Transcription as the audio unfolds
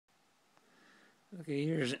Okay,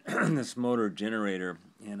 here's this motor generator,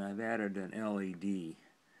 and I've added an LED,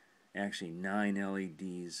 actually 9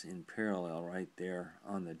 LEDs in parallel right there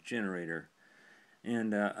on the generator.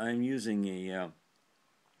 And I'm using a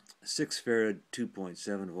 6 farad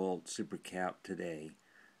 2.7 volt super cap today,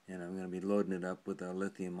 and I'm going to be loading it up with a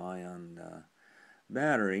lithium ion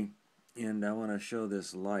battery, and I want to show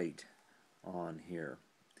this light on here.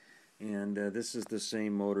 And this is the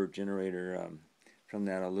same motor generator from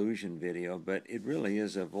that illusion video, but it really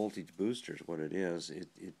is a voltage booster is what it is.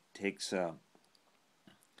 It takes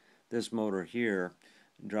this motor here,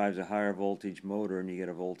 drives a higher voltage motor, and you get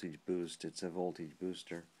a voltage boost. It's a voltage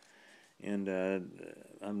booster. And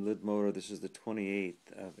I'm lid motor. This is the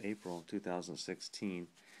 28th of April 2016,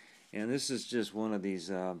 and this is just one of these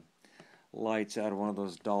lights out of one of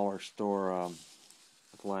those dollar store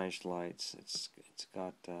flashlights. It's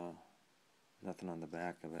got nothing on the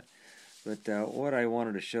back of it. But what I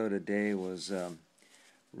wanted to show today was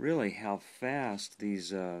really how fast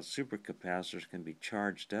these supercapacitors can be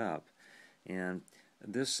charged up. And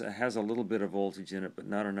this has a little bit of voltage in it, but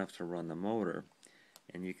not enough to run the motor.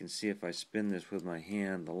 And you can see if I spin this with my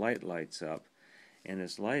hand, the light lights up. And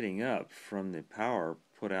it's lighting up from the power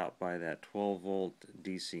put out by that 12-volt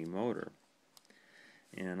DC motor.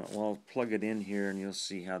 And I'll plug it in here and you'll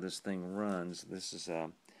see how this thing runs. This is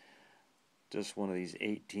just one of these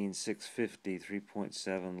 18650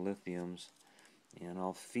 3.7 lithiums, and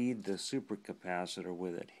I'll feed the supercapacitor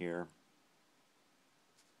with it here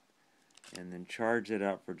and then charge it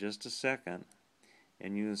up for just a second,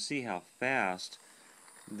 and you'll see how fast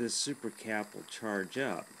this supercap will charge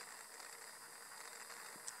up.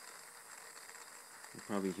 You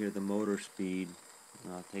probably hear the motor speed.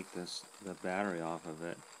 I'll take the battery off of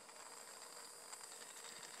it,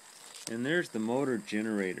 and there's the motor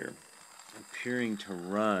generator appearing to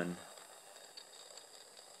run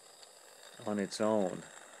on its own,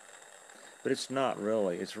 but it's not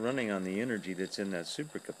really. It's running on the energy that's in that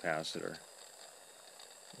supercapacitor,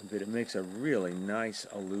 but it makes a really nice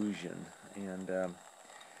illusion. And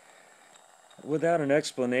without an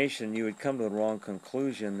explanation, you would come to the wrong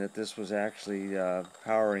conclusion that this was actually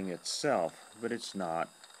powering itself, but it's not.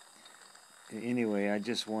 Anyway, I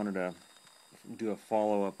just wanted to do a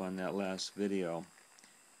follow-up on that last video.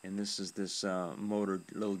 And this is this little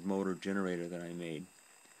motor generator that I made.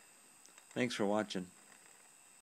 Thanks for watching.